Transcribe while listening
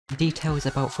Details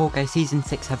about Fall Guys Season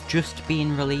 6 have just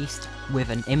been released with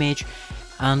an image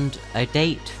and a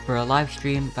date for a live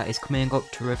stream that is coming up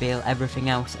to reveal everything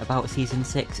else about Season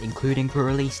 6, including the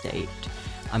release date.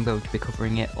 I'm going to be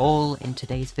covering it all in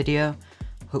today's video.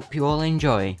 Hope you all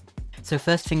enjoy. So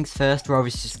first things first, we're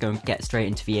obviously just going to get straight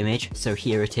into the image, so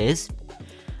here it is.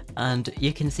 And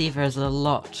you can see there's a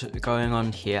lot going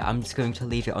on here. I'm just going to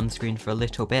leave it on screen for a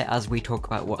little bit as we talk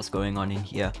about what's going on in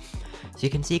here. So you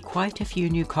can see quite a few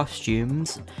new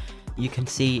costumes. You can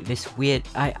see this weird...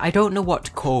 I don't know what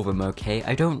to call them, okay?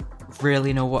 I don't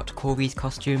really know what to call these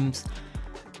costumes.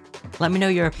 Let me know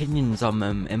your opinions on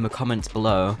them in the comments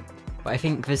below. But I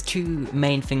think there's two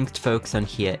main things to focus on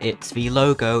here. It's the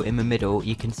logo in the middle.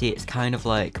 You can see it's kind of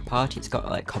like a party. It's got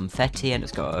like confetti and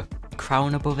it's got a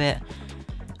crown above it.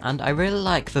 And I really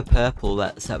like the purple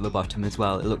that's at the bottom as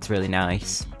well. It looks really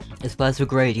nice. As well as the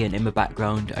gradient in the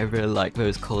background, I really like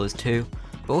those colours too.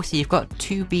 But also you've got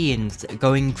two beings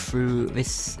going through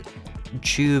this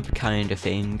tube kind of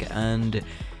thing, and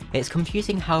it's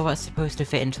confusing how that's supposed to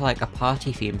fit into like a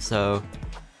party theme, so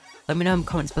let me know in the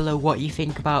comments below what you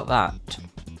think about that.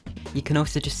 You can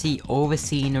also just see all the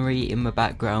scenery in the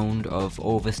background of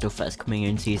all the stuff that's coming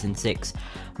in Season 6.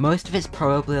 Most of it's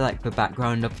probably like the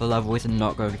background of the levels and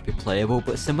not going to be playable,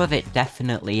 but some of it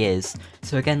definitely is.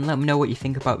 So again, let me know what you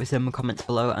think about this in the comments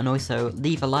below, and also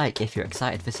leave a like if you're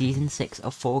excited for Season 6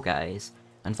 of Fall Guys.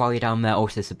 And while you're down there,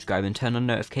 also subscribe and turn on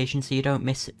notifications so you don't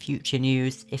miss future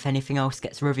news if anything else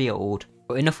gets revealed.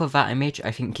 But enough of that image,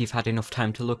 I think you've had enough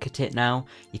time to look at it now.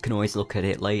 You can always look at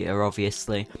it later,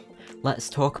 obviously. Let's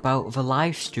talk about the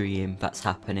live stream that's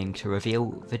happening to reveal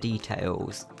the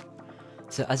details.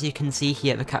 So as you can see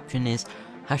here, the caption is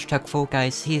hashtag Fall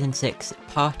Guys Season 6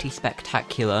 Party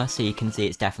Spectacular, so you can see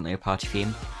it's definitely a party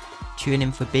theme. Tune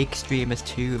in for Big Streamus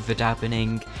 2, the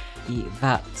dabbening.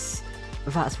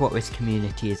 That's what this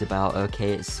community is about,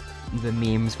 okay? It's the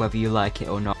memes, whether you like it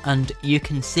or not. And you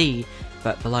can see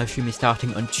that the live stream is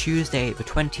starting on Tuesday, the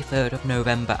 23rd of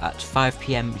November at 5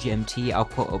 PM GMT. I'll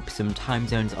put up some time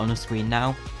zones on the screen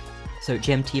now. So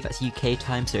GMT, that's UK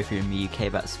time, so if you're in the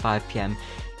UK, that's 5 PM.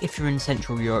 If you're in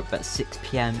Central Europe, that's 6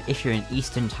 PM. If you're in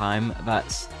Eastern time,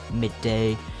 that's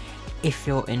midday. If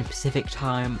you're in Pacific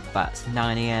time, that's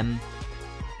 9 AM.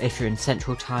 If you're in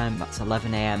Central time, that's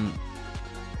 11 AM.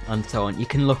 And so on. You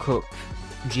can look up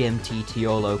GMT to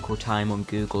your local time on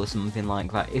Google or something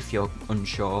like that if you're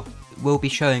unsure. We'll be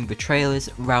showing the trailers,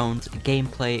 rounds,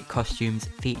 gameplay, costumes,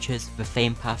 features, the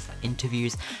fame path,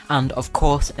 interviews, and of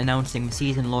course announcing the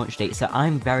season launch date, so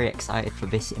I'm very excited for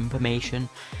this information.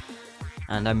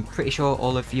 And I'm pretty sure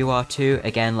all of you are too.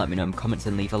 Again, let me know in the comments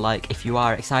and leave a like if you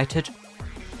are excited.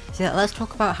 So yeah, let's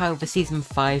talk about how the Season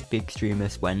 5 Big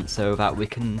Streamus went so that we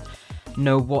can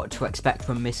know what to expect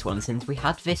from this one, since we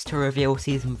had this to reveal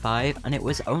Season 5 and it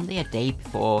was only a day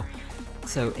before.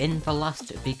 So in the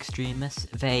last Big Streamus,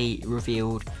 they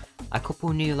revealed a couple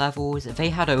new levels.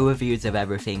 They had overviews of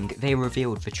everything. They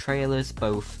revealed the trailers,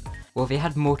 both, well, they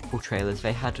had multiple trailers.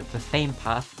 They had the fame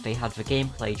path, they had the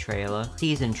gameplay trailer,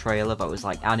 season trailer that was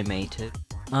like animated,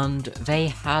 and they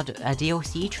had a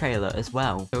DLC trailer as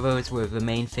well. So those were the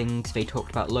main things. They talked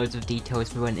about loads of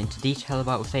details. We went into detail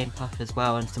about the fame path as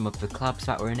well, and some of the collabs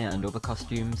that were in it and other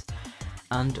costumes.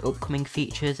 And upcoming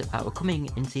features that were coming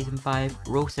in Season 5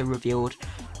 were also revealed,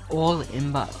 all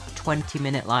in that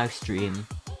 20-minute live stream.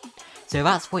 So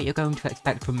that's what you're going to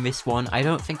expect from this one. I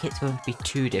don't think it's going to be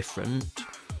too different,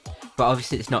 but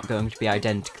obviously it's not going to be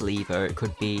identical either. It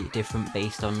could be different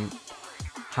based on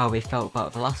how they felt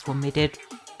about the last one they did.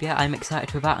 But yeah, I'm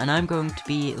excited for that, and I'm going to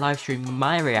be live streaming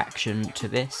my reaction to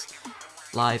this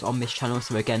live on this channel,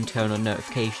 so again, turn on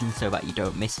notifications so that you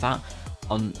don't miss that.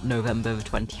 On November the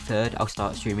 23rd, I'll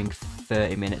start streaming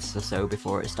 30 minutes or so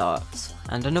before it starts.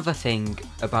 And another thing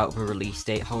about the release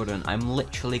date, hold on, I'm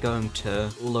literally going to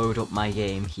load up my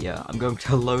game here. I'm going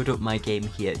to load up my game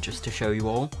here just to show you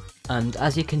all. And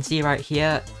as you can see right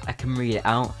here, I can read it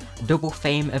out. Double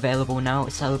Fame available now.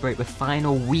 Celebrate the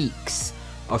final weeks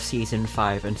of Season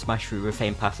 5 and smash through the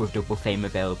Fame path with Double Fame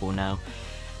available now.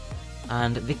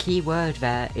 And the key word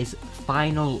there is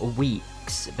final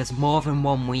weeks. There's more than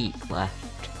 1 week left.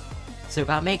 So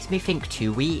that makes me think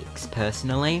 2 weeks,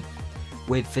 personally.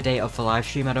 With the date of the live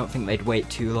stream, I don't think they'd wait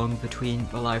too long between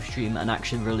the live stream and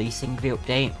actually releasing the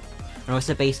update. And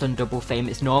also based on Double Fame,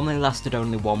 it's normally lasted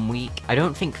only 1 week. I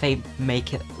don't think they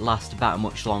make it last that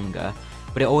much longer,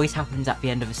 but it always happens at the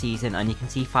end of the season, and you can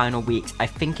see final weeks. I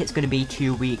think it's going to be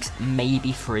 2 weeks,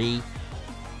 maybe 3,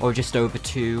 or just over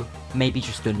 2, maybe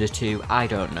just under 2, I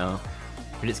don't know.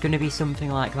 But it's going to be something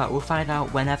like that. We'll find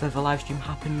out whenever the live stream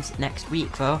happens next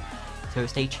week though. so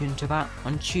stay tuned to that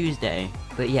on Tuesday.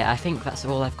 But yeah, I think that's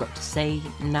all I've got to say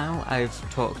now. I've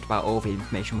talked about all the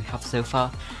information we have so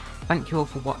far. Thank you all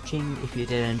for watching. If you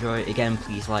did enjoy it, again,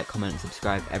 please like, comment and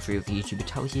subscribe. Every other YouTuber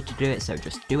tells you to do it, so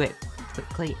just do it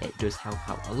quickly. It does help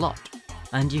out a lot.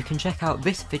 And you can check out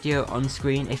this video on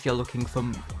screen if you're looking for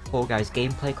Fall Guys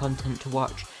gameplay content to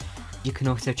watch. You can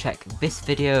also check this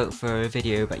video for a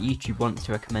video that YouTube wants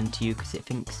to recommend to you because it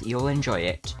thinks you'll enjoy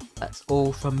it. That's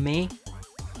all from me.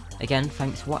 Again,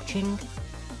 thanks for watching.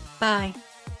 Bye!